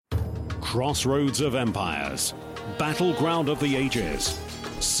Crossroads of empires, battleground of the ages,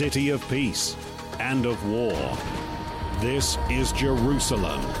 city of peace and of war. This is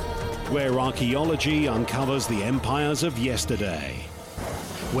Jerusalem, where archaeology uncovers the empires of yesterday,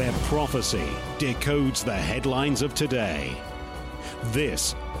 where prophecy decodes the headlines of today.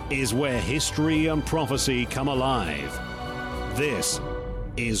 This is where history and prophecy come alive. This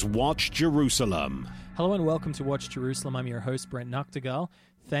is Watch Jerusalem. Hello and welcome to Watch Jerusalem. I'm your host, Brent Nuktegal.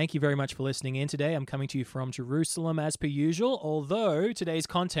 Thank you very much for listening in today. I'm coming to you from Jerusalem as per usual, although today's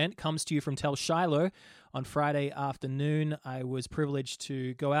content comes to you from Tel Shiloh. On Friday afternoon, I was privileged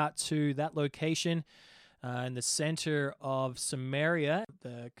to go out to that location in the center of Samaria,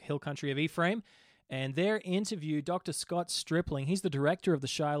 the hill country of Ephraim, and there interviewed Dr. Scott Stripling. He's the director of the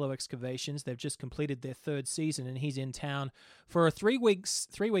Shiloh excavations. They've just completed their third season, and he's in town for a three-week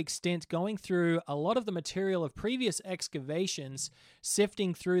stint going through a lot of the material of previous excavations,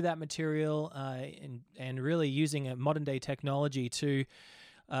 sifting through that material and really using a modern-day technology to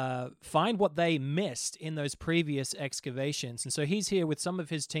find what they missed in those previous excavations. And so he's here with some of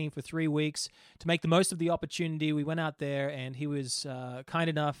his team for 3 weeks to make the most of the opportunity. We went out there, and he was kind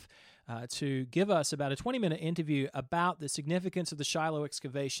enough to give us about a 20-minute interview about the significance of the Shiloh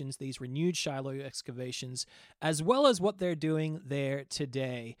excavations, these renewed Shiloh excavations, as well as what they're doing there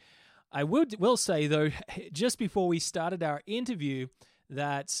today. I will say, though, just before we started our interview,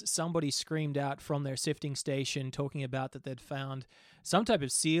 that somebody screamed out from their sifting station talking about that they'd found some type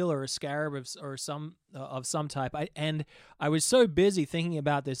of seal or a scarab of some type. I was so busy thinking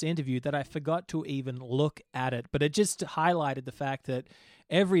about this interview that I forgot to even look at it. But it just highlighted the fact that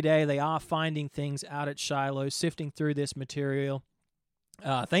every day they are finding things out at Shiloh, sifting through this material.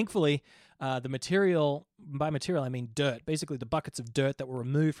 Thankfully, the material, by material I mean dirt, basically the buckets of dirt that were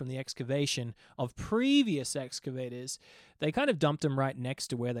removed from the excavation of previous excavators, they kind of dumped them right next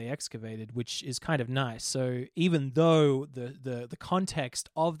to where they excavated, which is kind of nice. So even though the context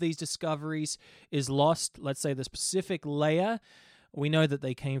of these discoveries is lost, let's say the specific layer, we know that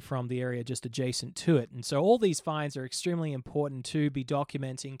they came from the area just adjacent to it. And so all these finds are extremely important to be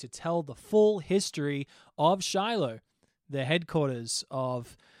documenting to tell the full history of Shiloh, the headquarters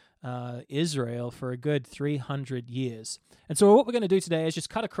of Israel for a good 300 years. And so what we're going to do today is just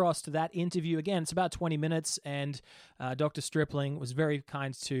cut across to that interview. Again, it's about 20 minutes, and Dr. Stripling was very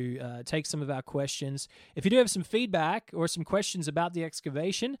kind to take some of our questions. If you do have some feedback or some questions about the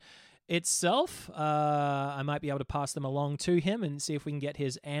excavation itself, I might be able to pass them along to him and see if we can get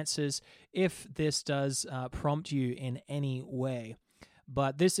his answers if this does prompt you in any way.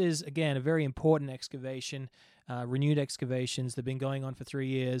 But this is, again, a very important excavation. Renewed excavations. They've been going on for 3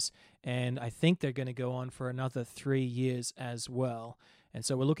 years, and I think they're going to go on for another 3 years as well. And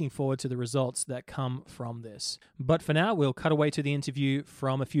so we're looking forward to the results that come from this. But for now, we'll cut away to the interview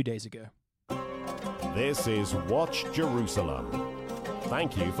from a few days ago. This is Watch Jerusalem.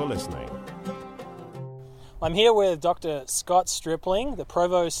 Thank you for listening. I'm here with Dr. Scott Stripling, the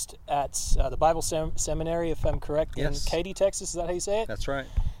provost at the Bible Seminary, if I'm correct, yes, in Katy, Texas. Is that how you say it? That's right.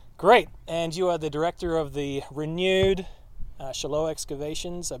 Great. And you are the director of the renewed Shiloh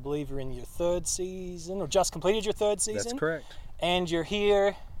excavations. I believe you're in your third season, or just completed your third season. That's correct. And you're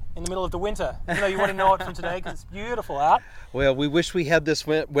here in the middle of the winter. You know, you wouldn't know it from today because it's beautiful out. Well, we wish we had this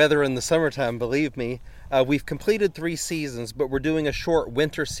weather in the summertime, believe me. We've completed 3 seasons, but we're doing a short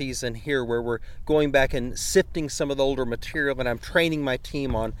winter season here where we're going back and sifting some of the older material, and I'm training my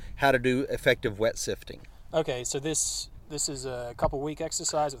team on how to do effective wet sifting. Okay, so this is a couple-week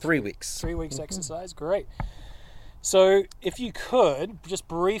exercise? 3 weeks. 3 weeks exercise, great. So if you could, just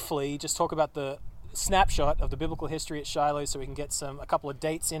briefly, just talk about the snapshot of the biblical history at Shiloh so we can get a couple of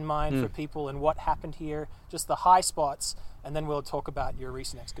dates in mind for people and what happened here, just the high spots, and then we'll talk about your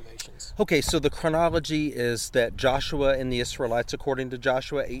recent excavations. Okay, so the chronology is that Joshua and the Israelites, according to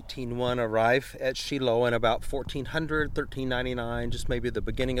Joshua 18:1, arrive at Shiloh in about 1400, 1399, just maybe the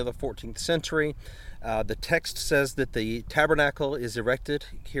beginning of the 14th century. The text says that the tabernacle is erected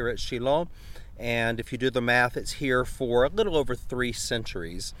here at Shiloh, and if you do the math, it's here for a little over 3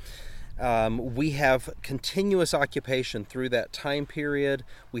 centuries. We have continuous occupation through that time period.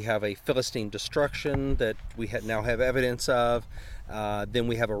 We have a Philistine destruction that we now have evidence of. Then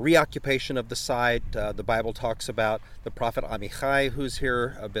we have a reoccupation of the site. The Bible talks about the prophet Amichai, who's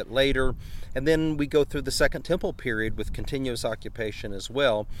here a bit later. And then we go through the Second Temple period with continuous occupation as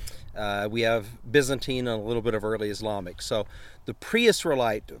well. We have Byzantine and a little bit of early Islamic. So the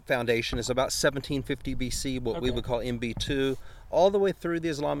pre-Israelite foundation is about 1750 BC, what we would call MB2, all the way through the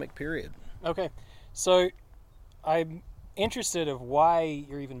Islamic period. Okay. So I'm interested of why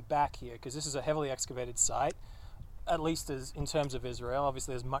you're even back here, because this is a heavily excavated site. at least as in terms of Israel,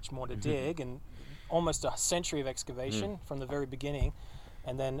 obviously there's much more to dig, and almost a century of excavation from the very beginning,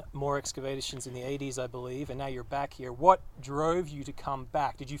 and then more excavations in the 80s, I believe, and now you're back here. What drove you to come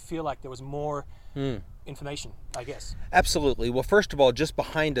back? Did you feel like there was more information, I guess? Absolutely. Well, first of all, just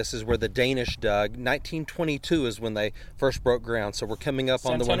behind us is where the Danish dug. 1922 is when they first broke ground, so we're coming up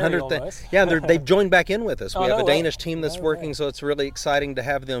on the 100th. Yeah, they've joined back in with us. We have a Danish team that's working, so it's really exciting to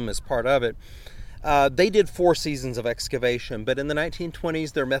have them as part of it. They did 4 seasons of excavation, but in the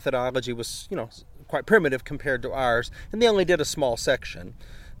 1920s, their methodology was, quite primitive compared to ours, and they only did a small section.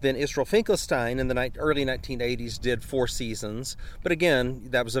 Then Israel Finkelstein in the early 1980s did 4 seasons, but again,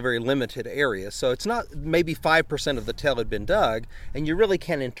 that was a very limited area. So it's not, maybe 5% of the tail had been dug, and you really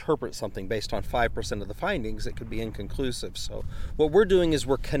can't interpret something based on 5% of the findings. It could be inconclusive. So what we're doing is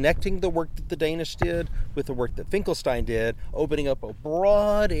we're connecting the work that the Danish did with the work that Finkelstein did, opening up a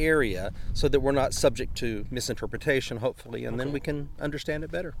broad area so that we're not subject to misinterpretation, hopefully, and then we can understand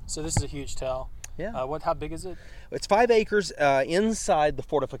it better. So this is a huge tail. Yeah. How big is it? It's 5 acres inside the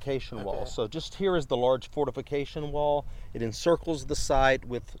fortification wall. So just here is the large fortification wall. It encircles the site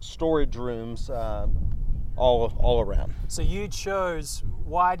with storage rooms all around. So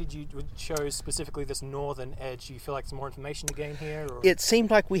why did you chose specifically this northern edge? Do you feel like there's more information to gain here? Or? It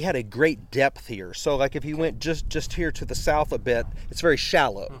seemed like we had a great depth here. So like if you went just here to the south a bit, it's very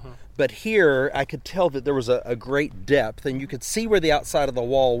shallow. But here I could tell that there was a great depth, and you could see where the outside of the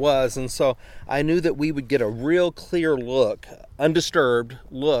wall was. And so I knew that we would get a real clear look, undisturbed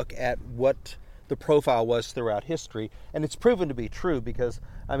look at what the profile was throughout history. And it's proven to be true because,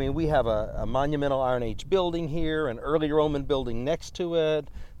 we have a monumental Iron Age building here, an early Roman building next to it.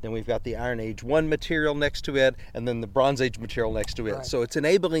 Then we've got the Iron Age 1 material next to it, and then the Bronze Age material next to it. Right. So it's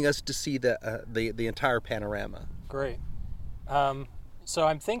enabling us to see the entire panorama. Great. So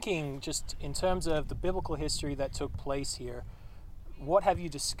I'm thinking, just in terms of the biblical history that took place here, what have you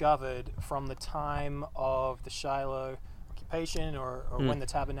discovered from the time of the Shiloh occupation or when the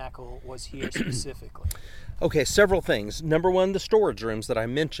tabernacle was here specifically? Okay, several things. Number one, the storage rooms that I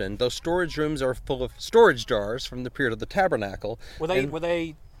mentioned. Those storage rooms are full of storage jars from the period of the tabernacle. Were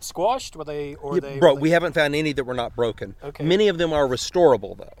they squashed? We haven't found any that were not broken. Okay. Many of them are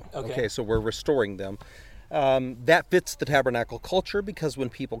restorable, though. Okay, so we're restoring them. That fits the tabernacle culture because when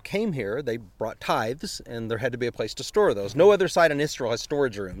people came here, they brought tithes, and there had to be a place to store those. No other site in Israel has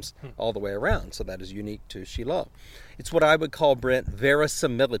storage rooms all the way around, so that is unique to Shiloh. It's what I would call, Brent,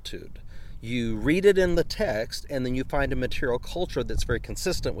 verisimilitude. You read it in the text, and then you find a material culture that's very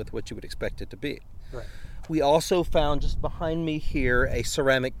consistent with what you would expect it to be. Right. We also found just behind me here a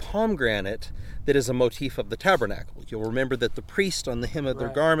ceramic pomegranate that is a motif of the tabernacle. You'll remember that the priests on the hem of their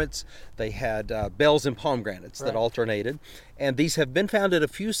garments, they had bells and pomegranates that alternated. And these have been found at a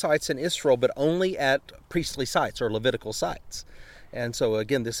few sites in Israel, but only at priestly sites or Levitical sites. And so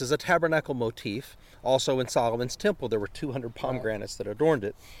again, this is a tabernacle motif. Also in Solomon's temple, there were 200 pomegranates that adorned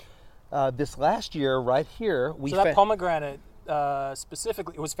it. This last year, right here, we found... So that pomegranate...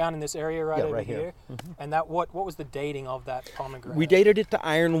 specifically, it was found in this area right here. And that what was the dating of that pomegranate? We dated it to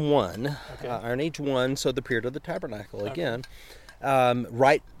Iron 1, Iron Age 1, so the period of the tabernacle again.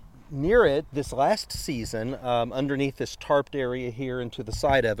 Right near it, this last season, underneath this tarped area here and to the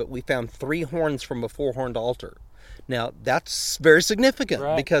side of it, we found 3 horns from a 4-horned altar. Now, that's very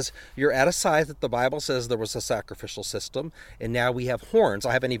significant because you're at a site that the Bible says there was a sacrificial system, and now we have horns.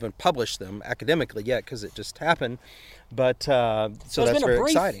 I haven't even published them academically yet because it just happened, but so that's very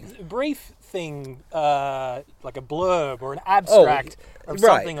exciting. Brief thing, like a blurb or an abstract of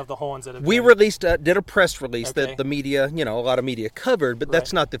something of the horns that have We released, did a press release that the media, a lot of media covered, but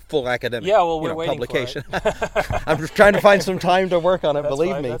that's not the full academic publication. I'm just trying to find some time to work on it,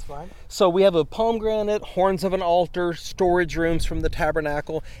 believe me. That's fine. So we have a pomegranate, horns of an altar, storage rooms from the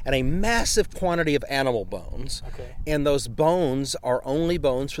tabernacle, and a massive quantity of animal bones. Okay. And those bones are only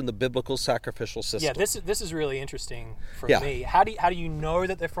bones from the biblical sacrificial system. Yeah, this is really interesting for me. How do you know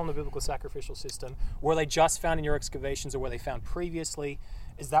that they're from the biblical sacrificial system? Were they just found in your excavations, or were they found previously?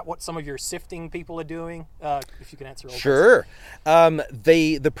 Is that what some of your sifting people are doing? If you can answer all Sure.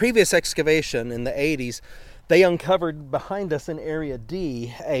 The previous excavation in the 80s, they uncovered behind us in Area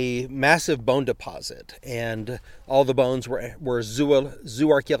D a massive bone deposit, and all the bones were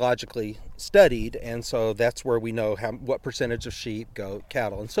zooarchaeologically studied, and so that's where we know what percentage of sheep, goat,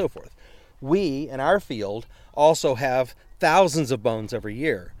 cattle, and so forth. We, in our field, also have thousands of bones every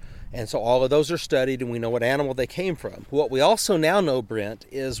year. And so all of those are studied, and we know what animal they came from. What we also now know, Brent,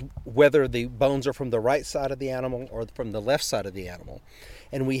 is whether the bones are from the right side of the animal or from the left side of the animal.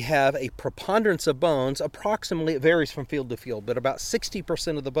 And we have a preponderance of bones, approximately, it varies from field to field, but about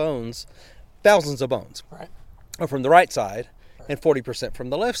 60% of the bones, thousands of bones, or from the right side, and 40% from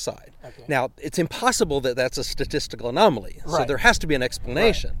the left side. Okay. Now, it's impossible that that's a statistical anomaly, so Right. there has to be an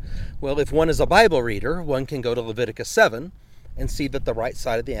explanation. Well, if one is a Bible reader, one can go to Leviticus 7 and see that the right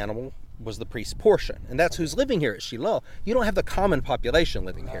side of the animal was the priest's portion, and that's who's living here at Shiloh. You don't have the common population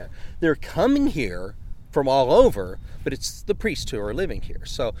living here. They're coming here from all over, but it's the priests who are living here.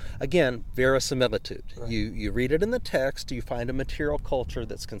 So again, verisimilitude. Right. You read it in the text, you find a material culture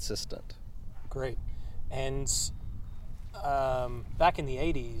that's consistent. Great. And back in the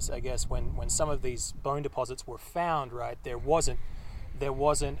 80s, I guess, when some of these bone deposits were found, right, there wasn't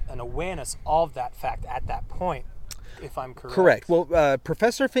an awareness of that fact at that point, if I'm correct. Correct. Well,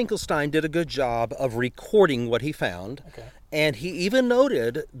 Professor Finkelstein did a good job of recording what he found, Okay. and he even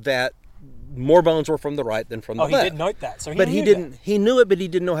noted that more bones were from the right than from the left. Oh, he did note that. So But knew he didn't. He knew it, but he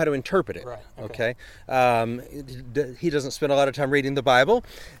didn't know how to interpret it. Right, Okay. He doesn't spend a lot of time reading the Bible.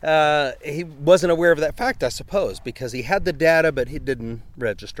 He wasn't aware of that fact, I suppose, because he had the data, but he didn't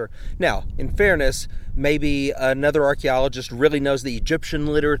register. Now, in fairness, maybe another archaeologist really knows the Egyptian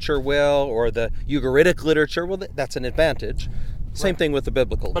literature well, or the Ugaritic literature. Well, that's an advantage. Same thing with the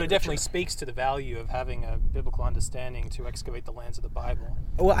biblical But literature. it definitely speaks to the value of having a biblical understanding to excavate the lands of the Bible.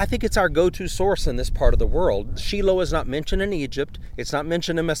 Well, I think it's our go-to source in this part of the world. Shiloh is not mentioned in Egypt. It's not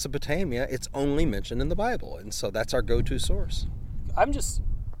mentioned in Mesopotamia. It's only mentioned in the Bible. And so that's our go-to source. I'm just,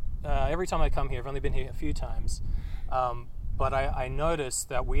 every time I come here, I've only been here a few times, but I notice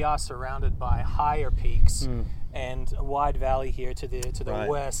that we are surrounded by higher peaks and a wide valley here to the Right.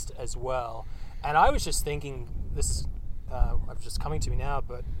 west as well. And I was just thinking, this is just coming to me now,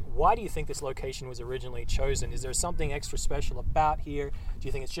 but why do you think this location was originally chosen? Is there something extra special about here? Do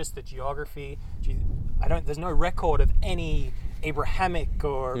you think it's just the geography? There's no record of any Abrahamic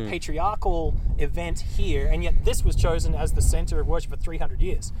or patriarchal event here, and yet this was chosen as the center of worship for 300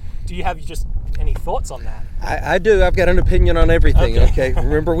 years. Do you have just any thoughts on that? I do. I've got an opinion on everything. Okay.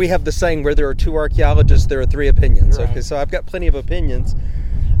 Remember, we have the saying, where there are two archaeologists, there are three opinions. Right. Okay. So I've got plenty of opinions.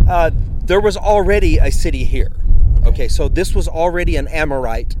 There was already a city here. Okay. So this was already an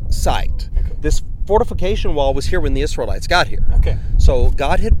Amorite site. Okay. This fortification wall was here when the Israelites got here. Okay. So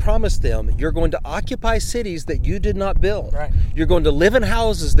God had promised them, you're going to occupy cities that you did not build. Right. You're going to live in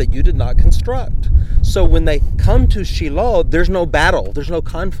houses that you did not construct. So when they come to Shiloh, there's no battle, there's no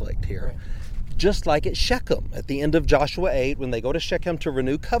conflict here. Right. Just like at Shechem, at the end of Joshua 8, when they go to Shechem to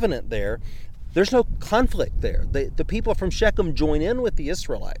renew covenant there, there's no conflict there. The people from Shechem join in with the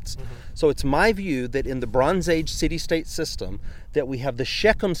Israelites. Mm-hmm. So it's my view that in the Bronze Age city-state system, that we have the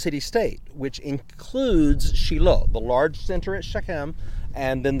Shechem city-state, which includes Shiloh, the large center at Shechem,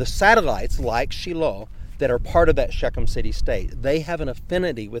 and then the satellites like Shiloh that are part of that Shechem city-state. They have an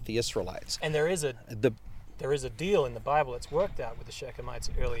affinity with the Israelites. And there is a deal in the Bible that's worked out with the Shechemites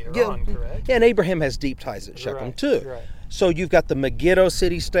earlier on, correct? Yeah, and Abraham has deep ties at Shechem Right, too. right. So you've got the Megiddo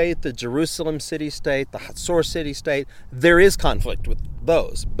city-state, the Jerusalem city-state, the Hatzor city-state. There is conflict with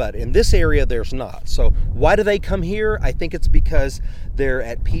those, but in this area there's not. So why do they come here? I think it's because they're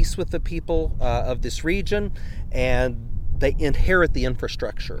at peace with the people of this region, and they inherit the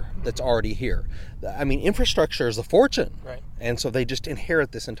infrastructure that's already here. I mean, infrastructure is a fortune, Right. and so they just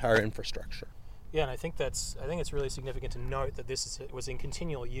inherit this entire infrastructure. Yeah, and I think it's really significant to note that was in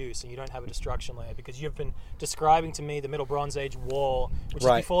continual use, and you don't have a destruction layer, because you've been describing to me the Middle Bronze Age wall, which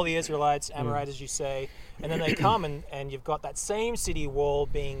Right. is before the Israelites, Amorite, as you say, and then they come and you've got that same city wall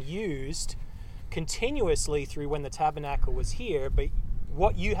being used continuously through when the tabernacle was here. But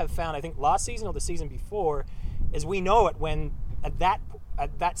what you have found, I think last season or the season before, is we know it when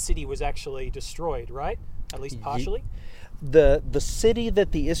that city was actually destroyed, right? At least partially. The city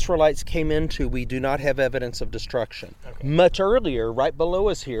that the Israelites came into, we do not have evidence of destruction. Okay. Much earlier, right below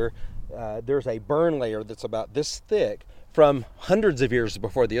us here, there's a burn layer that's about this thick from hundreds of years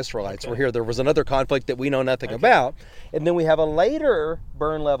before the Israelites were here. There was another conflict that we know nothing about. And then we have a later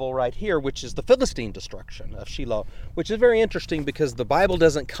burn level right here, which is the Philistine destruction of Shiloh, which is very interesting because the Bible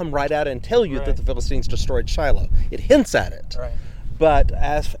doesn't come right out and tell you that the Philistines destroyed Shiloh. It hints at it. Right. But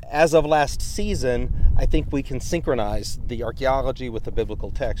as of last season, I think we can synchronize the archaeology with the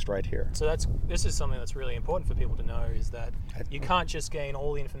biblical text right here. So this is something that's really important for people to know, is that you can't just gain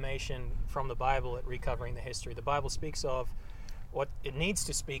all the information from the Bible at recovering the history. The Bible speaks of what it needs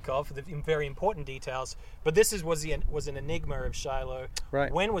to speak of, the very important details. But this was an enigma of Shiloh.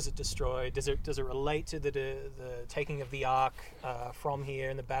 Right. When was it destroyed? Does it relate to the taking of the ark from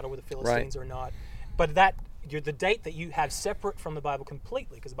here in the battle with the Philistines or not? But the date that you have separate from the Bible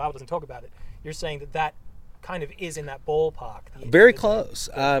completely, because the Bible doesn't talk about it, you're saying that kind of is in that ballpark. Very close.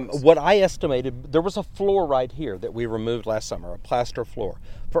 What I estimated, there was a floor right here that we removed last summer, a plaster floor.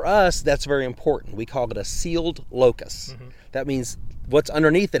 For us, that's very important. We call it a sealed locus. Mm-hmm. That means what's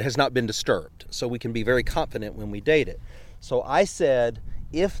underneath it has not been disturbed, so we can be very confident when we date it. So I said,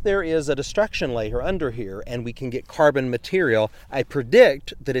 if there is a destruction layer under here and we can get carbon material, I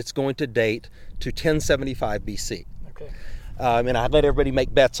predict that it's going to date to 1075 BC. Okay. And I let everybody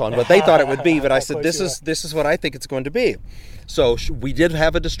make bets on what they thought it would be, but I said, this is what I think it's going to be. So we did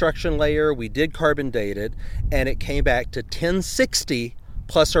have a destruction layer, we did carbon date it, and it came back to 1060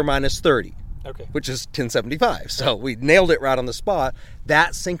 plus or minus 30. Okay. Which is 1075. So we nailed it right on the spot.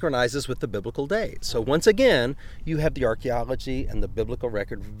 That synchronizes with the biblical date. So once again, you have the archaeology and the biblical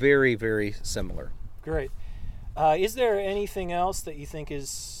record very, very similar. Great. Is there anything else that you think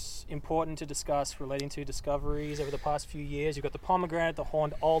is important to discuss relating to discoveries over the past few years? You've got the pomegranate, the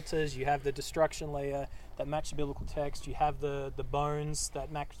horned altars, you have the destruction layer that match the biblical text, you have the bones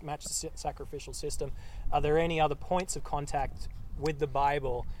that match the sacrificial system. Are there any other points of contact with the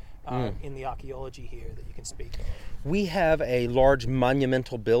Bible in the archaeology here that you can speak of? We have a large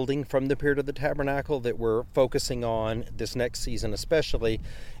monumental building from the period of the tabernacle that we're focusing on this next season especially,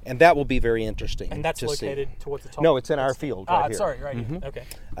 and that will be very interesting. And that's located towards the top? No, it's in our field right here. Sorry, right here.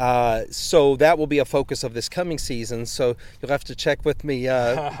 Okay. So that will be a focus of this coming season, so you'll have to check with me,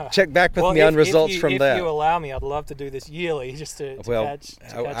 check back with me on results from that. If you allow me, I'd love to do this yearly just to catch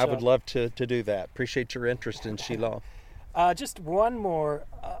I would love to do that. Appreciate your interest in Shiloh. Just one more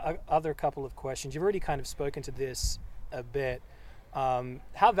other couple of questions. You've already kind of spoken to this a bit.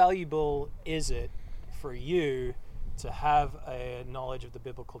 How valuable is it for you to have a knowledge of the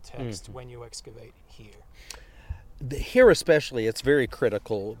biblical text when you excavate here? Here especially, it's very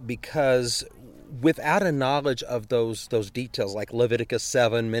critical because without a knowledge of those details, like Leviticus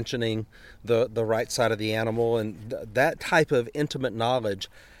 7 mentioning the right side of the animal and that type of intimate knowledge,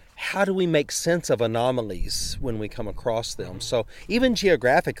 how do we make sense of anomalies when we come across them? So even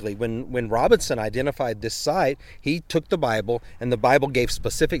geographically, when Robinson identified this site, he took the Bible, and the Bible gave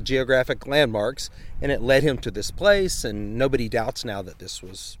specific geographic landmarks, and it led him to this place, and nobody doubts now that this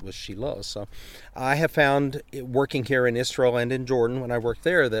was Shiloh. So I have found, working here in Israel and in Jordan, when I worked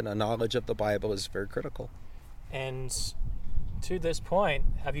there, that a knowledge of the Bible is very critical. And to this point,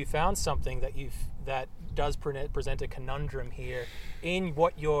 have you found something that does present a conundrum here in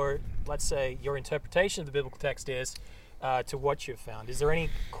what let's say your interpretation of the biblical text is to what you've found? Is there any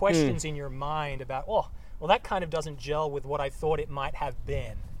questions in your mind about, well, that kind of doesn't gel with what I thought it might have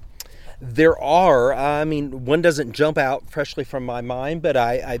been? There are. I mean, one doesn't jump out freshly from my mind, but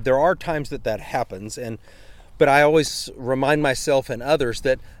there are times that happens. But I always remind myself and others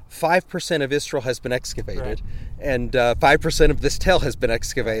that 5% of Israel has been excavated, right, and 5% of this tell has been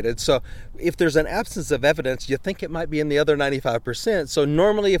excavated. So if there's an absence of evidence, you think it might be in the other 95%. So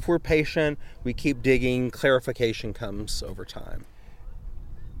normally if we're patient, we keep digging, clarification comes over time.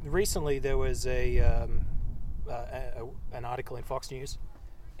 Recently there was an article in Fox News,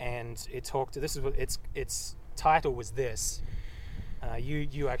 and it talked to, this is what its title was this.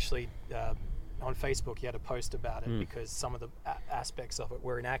 You actually... on Facebook, you had a post about it because some of the aspects of it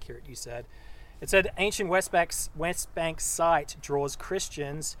were inaccurate, you said. It said, ancient West Bank site draws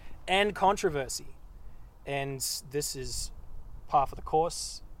Christians and controversy. And this is par for the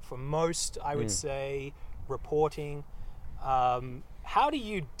course for most, I would say, reporting. How do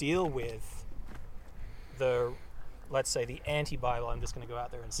you deal with let's say, the anti-Bible, I'm just going to go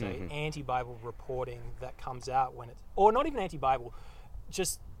out there and say, anti-Bible reporting that comes out when or not even anti-Bible,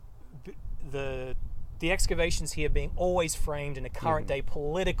 just the excavations here being always framed in a current day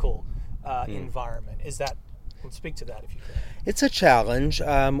political environment? Speak to that if you can. It's a challenge.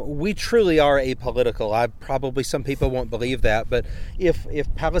 We truly are apolitical. Probably some people won't believe that, but if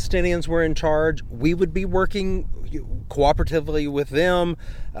Palestinians were in charge, we would be working cooperatively with them.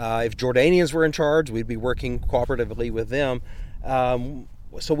 If Jordanians were in charge, we'd be working cooperatively with them.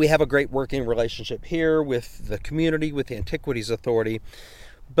 So we have a great working relationship here with the community, with the Antiquities Authority.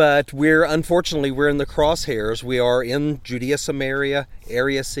 But unfortunately, we're in the crosshairs. We are in Judea, Samaria,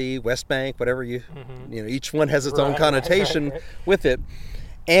 Area C, West Bank, whatever each one has its own connotation with it.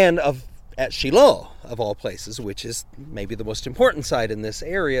 And at Shiloh, of all places, which is maybe the most important site in this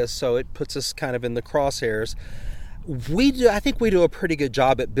area, so it puts us kind of in the crosshairs. I think we do a pretty good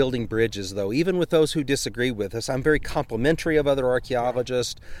job at building bridges, though, even with those who disagree with us. I'm very complimentary of other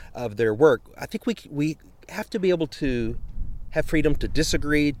archaeologists, of their work. I think we have to be able to have freedom to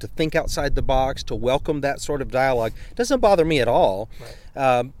disagree, to think outside the box, to welcome that sort of dialogue. It doesn't bother me at all.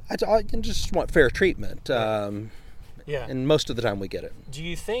 Right. I just want fair treatment. Yeah. And most of the time we get it. Do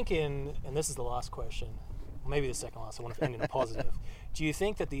you think and this is the last question, maybe the second last, I want to end in a positive. Do you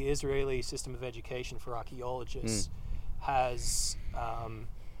think that the Israeli system of education for archaeologists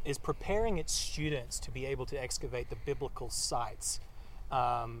is preparing its students to be able to excavate the biblical sites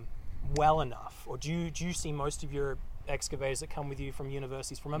well enough? Or do you see most of your excavators that come with you from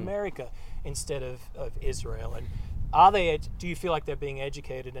universities from America instead of Israel? And do you feel like they're being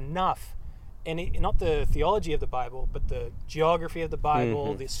educated enough, and not the theology of the Bible, but the geography of the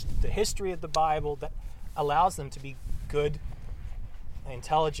Bible, the history of the Bible, that allows them to be good,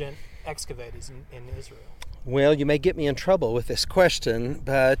 intelligent excavators in Israel? Well, you may get me in trouble with this question,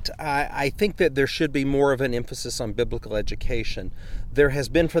 but I think that there should be more of an emphasis on biblical education. There has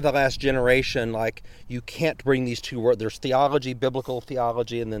been for the last generation, like, you can't bring these two words. There's theology, biblical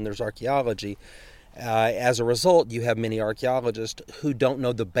theology, and then there's archaeology. As a result, you have many archaeologists who don't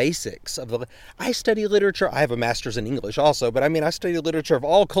know the basics of the... I study literature. I have a master's in English also, but I study literature of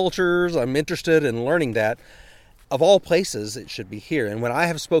all cultures. I'm interested in learning that. Of all places, it should be here. And when I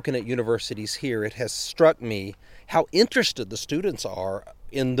have spoken at universities here, it has struck me how interested the students are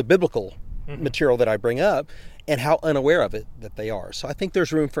in the biblical material that I bring up, and how unaware of it that they are. So I think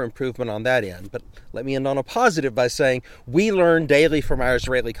there's room for improvement on that end. But let me end on a positive by saying we learn daily from our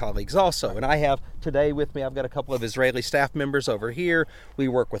Israeli colleagues also. And I have today with me, I've got a couple of Israeli staff members over here. We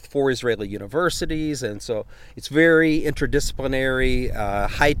work with 4 Israeli universities, and so it's very interdisciplinary,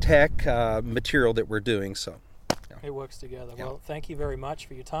 high-tech material that we're doing. So it works together. Yeah. Well, thank you very much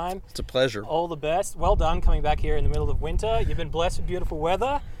for your time. It's a pleasure. All the best. Well done coming back here in the middle of winter. You've been blessed with beautiful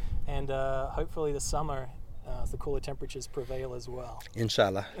weather, and hopefully this summer the cooler temperatures prevail as well.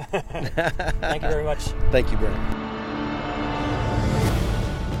 Inshallah. Thank you very much. Thank you, Brent.